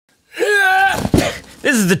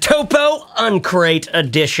This is the Topo Uncrate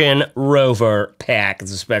Edition Rover Pack.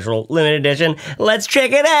 It's a special limited edition. Let's check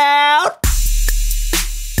it out!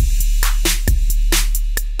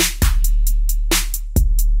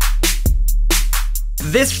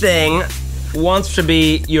 This thing wants to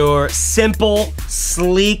be your simple,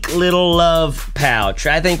 sleek little love pouch.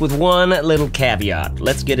 I think with one little caveat.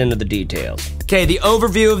 Let's get into the details. Okay, the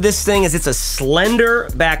overview of this thing is it's a slender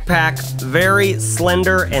backpack, very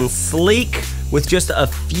slender and sleek, with just a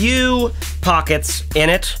few pockets in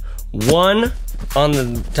it. One on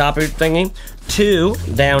the top of your thingy, two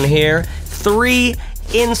down here, three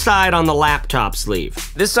inside on the laptop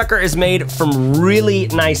sleeve. This sucker is made from really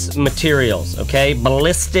nice materials, okay?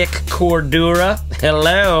 Ballistic CORDURA.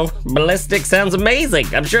 Hello, ballistic sounds amazing.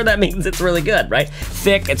 I'm sure that means it's really good, right?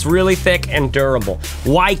 Thick, it's really thick and durable.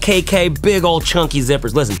 YKK, big old chunky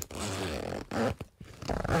zippers. Listen.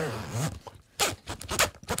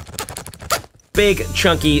 Big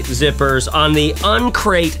chunky zippers. On the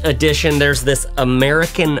Uncrate edition, there's this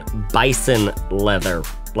American Bison leather.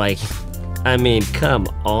 Like, I mean, come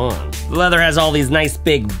on. The leather has all these nice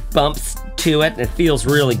big bumps to it, and it feels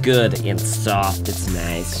really good and soft. It's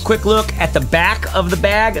nice. Quick look at the back of the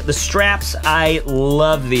bag. The straps, I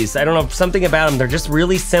love these. I don't know, something about them, they're just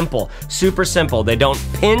really simple, super simple. They don't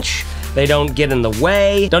pinch, they don't get in the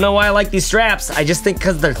way. Don't know why I like these straps. I just think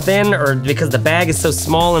because they're thin or because the bag is so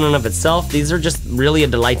small in and of itself, these are just really a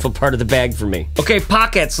delightful part of the bag for me. Okay,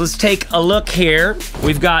 pockets, let's take a look here.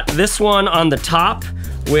 We've got this one on the top,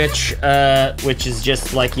 which is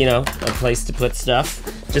just like, you know, a place to put stuff.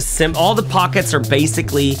 All the pockets are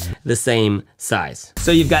basically the same size.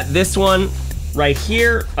 So you've got this one right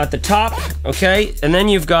here at the top, okay? And then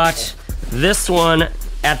you've got this one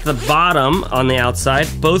at the bottom on the outside,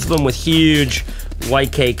 both of them with huge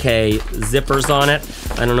YKK zippers on it.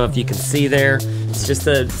 I don't know if you can see there. It's just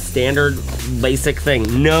a standard basic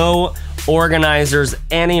thing. No organizers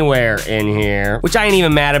anywhere in here, which I ain't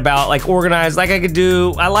even mad about. Like organized, like I could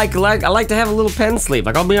do. I like to have a little pen sleeve.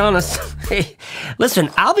 Like, I'll be honest. Hey,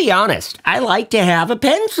 listen, I'll be honest. I like to have a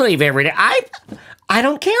pen sleeve every day. I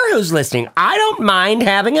don't care who's listening. I don't mind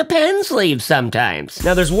having a pen sleeve sometimes.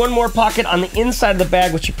 Now there's one more pocket on the inside of the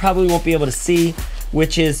bag, which you probably won't be able to see,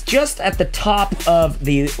 which is just at the top of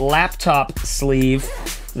the laptop sleeve.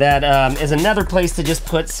 That is another place to just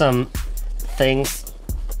put some things.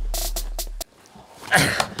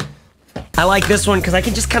 I like this one because I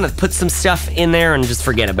can just kind of put some stuff in there and just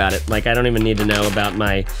forget about it. Like, I don't even need to know about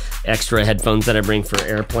my extra headphones that I bring for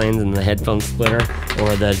airplanes and the headphone splitter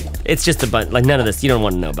or it's just a bunch, like none of this. You don't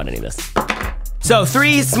want to know about any of this. So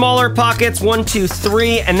 3 smaller pockets, 1, 2,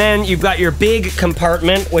 3, and then you've got your big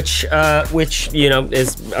compartment, which you know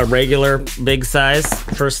is a regular big size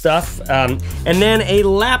for stuff, and then a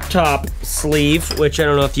laptop sleeve, which I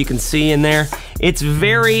don't know if you can see in there. It's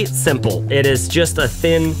very simple. It is just a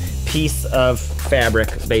thin piece of fabric,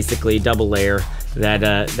 basically double layer,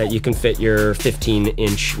 that you can fit your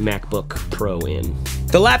 15-inch MacBook Pro in.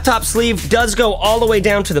 The laptop sleeve does go all the way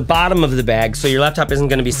down to the bottom of the bag, so your laptop isn't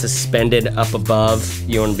gonna be suspended up above.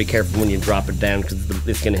 You wanna be careful when you drop it down because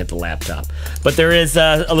it's gonna hit the laptop. But there is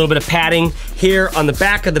a little bit of padding here on the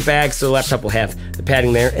back of the bag, so the laptop will have the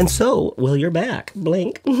padding there, and so will your back.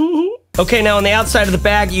 Blink. Okay, now on the outside of the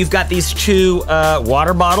bag, you've got these 2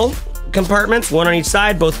 water bottle compartments, one on each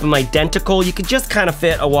side, both of them identical. You could just kind of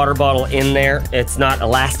fit a water bottle in there. It's not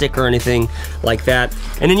elastic or anything like that.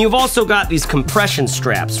 And then you've also got these compression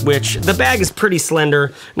straps, which the bag is pretty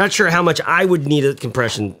slender. Not sure how much I would need a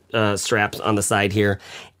compression straps on the side here.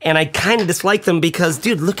 And I kind of dislike them because,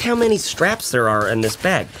 dude, look how many straps there are in this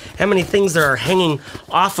bag. How many things there are hanging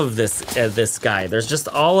off of this guy. There's just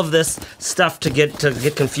all of this stuff to get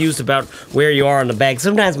confused about where you are on the bag.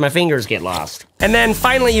 Sometimes my fingers get lost. And then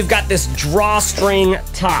finally, you've got this drawstring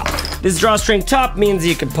top. This drawstring top means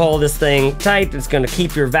you can pull this thing tight. It's gonna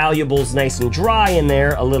keep your valuables nice and dry in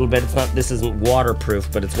there a little bit. This isn't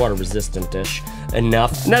waterproof, but it's water resistant-ish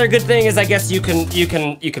enough. Another good thing is I guess you can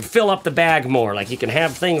fill up the bag more. Like you can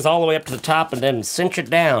have things all the way up to the top and then cinch it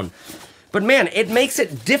down. But man, it makes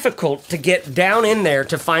it difficult to get down in there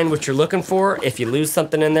to find what you're looking for. If you lose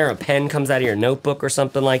something in there, a pen comes out of your notebook or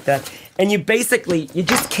something like that, and you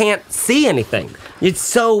just can't see anything. It's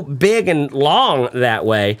so big and long that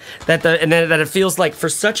way that it feels like for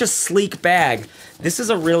such a sleek bag, this is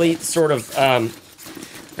a really sort of, I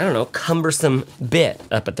don't know, cumbersome bit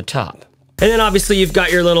up at the top. And then obviously you've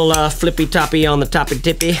got your little flippy toppy on the toppy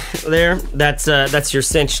tippy there. That's your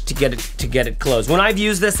cinch to get it closed. When I've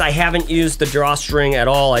used this, I haven't used the drawstring at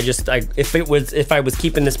all. If I was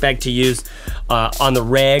keeping this bag to use on the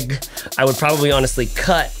reg, I would probably honestly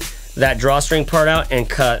cut that drawstring part out and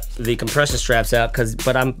cut the compression straps out,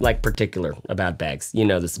 but I'm like particular about bags. You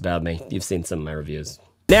know this about me. You've seen some of my reviews.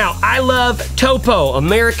 Now, I love Topo,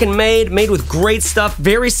 American made with great stuff,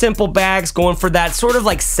 very simple bags, going for that sort of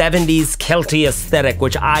like 70s Kelty aesthetic,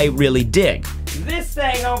 which I really dig. This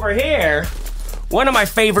thing over here, one of my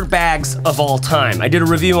favorite bags of all time. I did a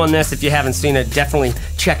review on this. If you haven't seen it, definitely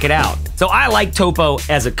check it out. So I like Topo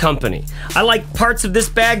as a company. I like parts of this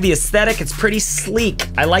bag, the aesthetic, it's pretty sleek.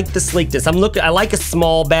 I like the sleekness. I like a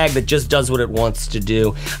small bag that just does what it wants to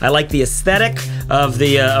do. I like the aesthetic of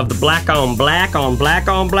the black on black on black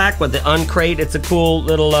on black with the Uncrate. It's a cool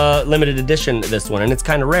little limited edition, this one, and it's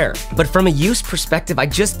kind of rare. But from a use perspective, I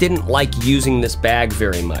just didn't like using this bag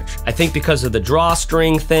very much. I think because of the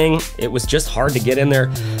drawstring thing, it was just hard to get in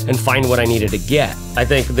there and find what I needed to get. I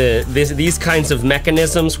think these kinds of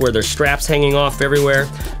mechanisms where there's straps hanging off everywhere,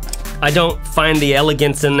 I don't find the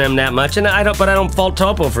elegance in them that much, and I don't fault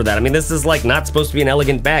Topo for that. I mean, this is like not supposed to be an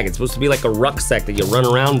elegant bag. It's supposed to be like a rucksack that you run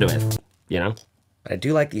around with, you know? But I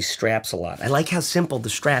do like these straps a lot. I like how simple the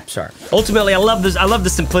straps are. Ultimately, I love this. I love the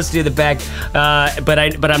simplicity of the bag, but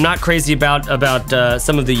I'm not crazy about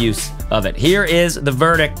some of the use of it. Here is the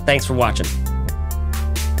verdict. Thanks for watching.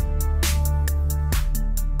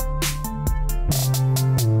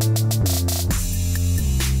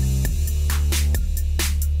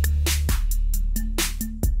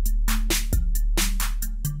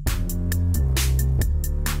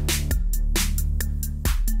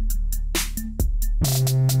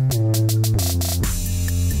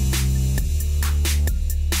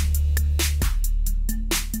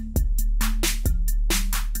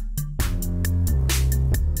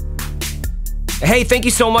 Hey, thank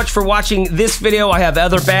you so much for watching this video. I have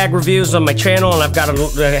other bag reviews on my channel, and I've got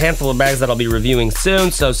a handful of bags that I'll be reviewing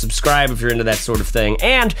soon, so subscribe if you're into that sort of thing.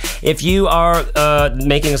 And if you are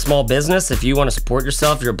making a small business, if you want to support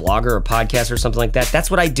yourself, if you're a blogger or a podcaster or something like that,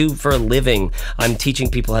 that's what I do for a living. I'm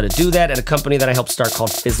teaching people how to do that at a company that I helped start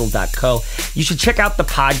called Fizzle.co. You should check out the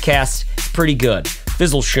podcast. It's pretty good.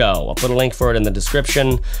 Fizzle Show. I'll put a link for it in the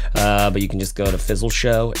description, but you can just go to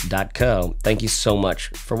fizzleshow.co. Thank you so much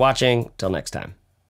for watching. Till next time.